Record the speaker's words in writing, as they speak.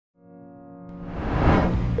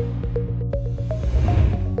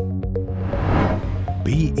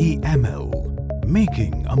BEML,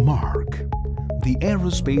 making a mark. The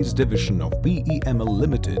Aerospace division of BEML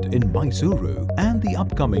Limited in Mysuru and the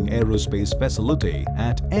upcoming aerospace facility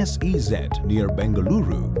at SEZ near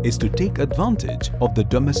Bengaluru is to take advantage of the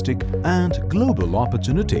domestic and global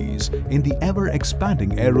opportunities in the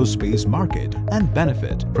ever-expanding aerospace market and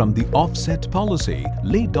benefit from the offset policy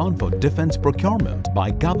laid down for defense procurement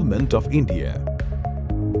by Government of India.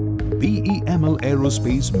 BEML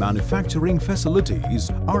Aerospace manufacturing facilities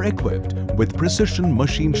are equipped with precision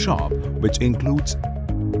machine shop which includes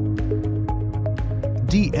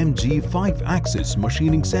DMG 5-axis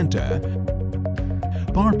machining center,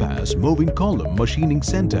 Parpass moving column machining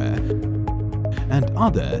center, and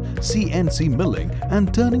other CNC milling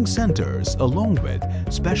and turning centers along with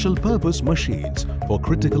special purpose machines for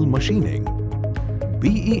critical machining.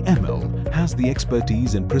 BEML has the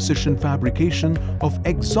expertise in precision fabrication of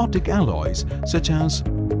exotic alloys such as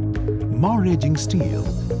maraging steel,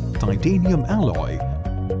 titanium alloy,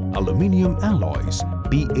 aluminium alloys,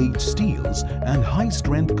 BH steels and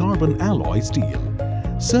high-strength carbon alloy steel.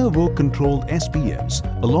 Servo-controlled SPMs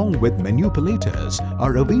along with manipulators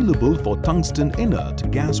are available for tungsten inert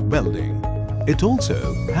gas welding. It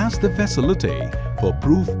also has the facility for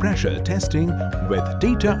proof pressure testing with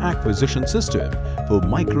data acquisition system for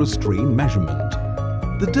microstrain measurement.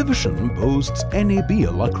 The division boasts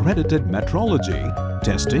NABL accredited metrology,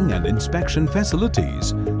 testing and inspection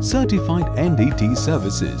facilities, certified NDT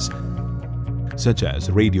services such as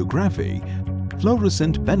radiography,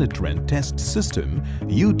 fluorescent penetrant test system,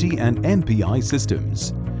 UT and MPI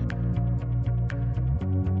systems.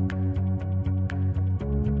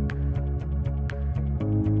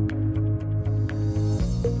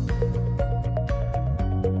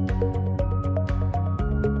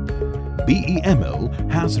 BEML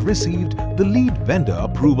has received the lead vendor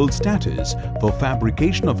approval status for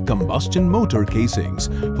fabrication of combustion motor casings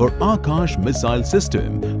for Akash missile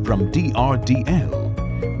system from DRDL.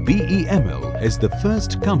 BEML is the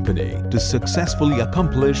first company to successfully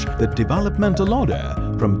accomplish the developmental order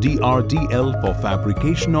from DRDL for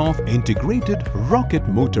fabrication of integrated rocket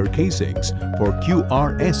motor casings for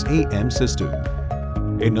QRSAM system.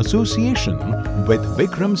 In association with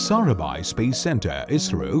Vikram Sarabhai Space Center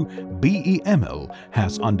ISRO, BEML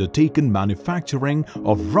has undertaken manufacturing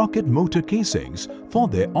of rocket motor casings for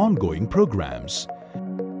their ongoing programs.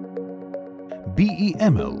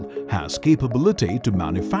 BEML has capability to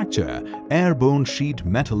manufacture airborne sheet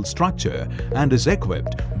metal structure and is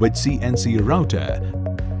equipped with CNC router,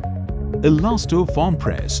 elasto form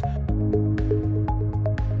press,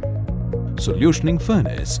 solutioning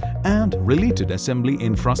furnace and related assembly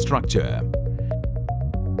infrastructure.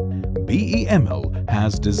 BEML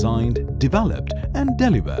has designed, developed and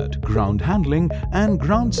delivered ground handling and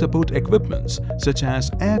ground support equipments such as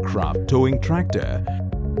aircraft towing tractor,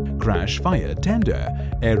 crash fire tender,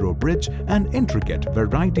 aero bridge and intricate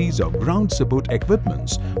varieties of ground support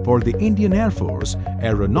equipments for the Indian Air Force,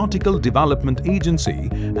 Aeronautical Development Agency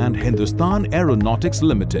and Hindustan Aeronautics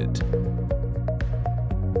Limited.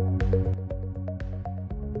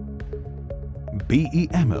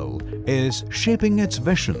 BEML is shaping its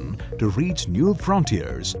vision to reach new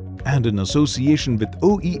frontiers and in association with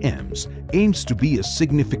OEMs aims to be a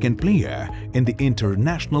significant player in the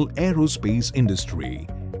international aerospace industry.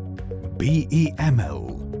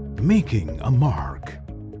 BEML, making a mark.